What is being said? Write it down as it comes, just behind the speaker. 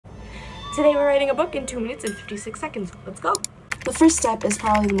Today we're writing a book in 2 minutes and 56 seconds. Let's go. The first step is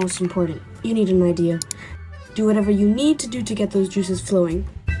probably the most important. You need an idea. Do whatever you need to do to get those juices flowing.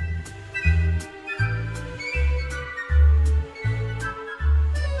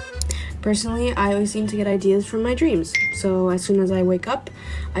 Personally, I always seem to get ideas from my dreams, so as soon as I wake up,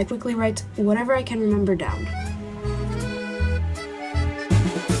 I quickly write whatever I can remember down.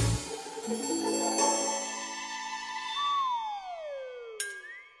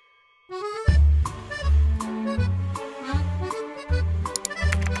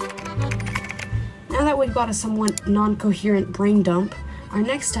 Now that we've got a somewhat non-coherent brain dump, our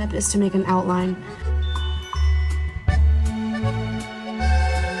next step is to make an outline.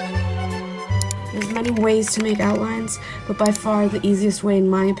 There's many ways to make outlines, but by far the easiest way in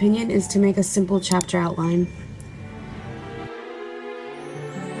my opinion is to make a simple chapter outline.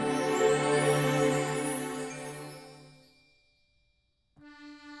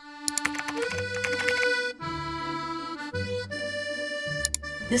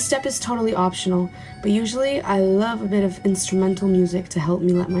 This step is totally optional, but usually I love a bit of instrumental music to help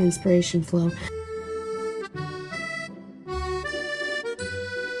me let my inspiration flow.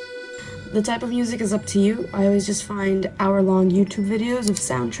 The type of music is up to you. I always just find hour-long YouTube videos of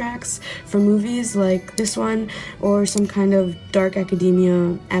soundtracks for movies like this one, or some kind of dark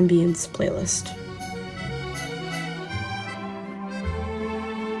academia ambience playlist.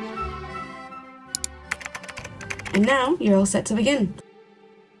 And now you're all set to begin.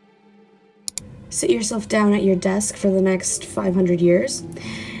 Sit yourself down at your desk for the next 500 years,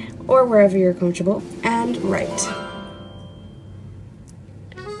 or wherever you're comfortable, and write.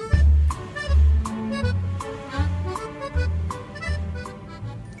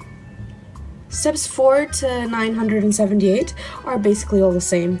 Steps 4 to 978 are basically all the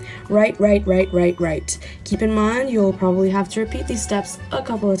same. Write, write, write, write, write. Keep in mind, you'll probably have to repeat these steps a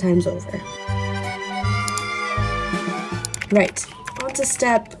couple of times over. Right, on to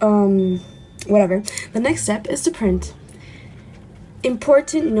step, whatever. The next step is to print.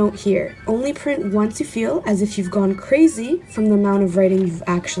 Important note here, only print once you feel as if you've gone crazy from the amount of writing you've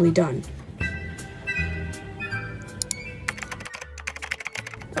actually done.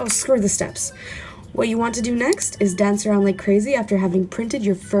 Oh, screw the steps. What you want to do next is dance around like crazy after having printed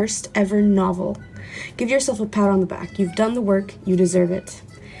your first ever novel. Give yourself a pat on the back. You've done the work, you deserve it.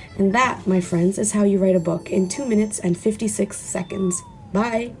 And that, my friends, is how you write a book in 2 minutes and 56 seconds.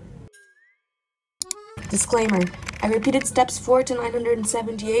 Bye! Disclaimer, I repeated steps 4 to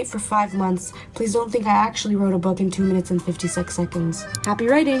 978 for 5 months. Please don't think I actually wrote a book in 2 minutes and 56 seconds. Happy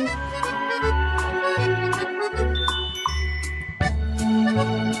writing!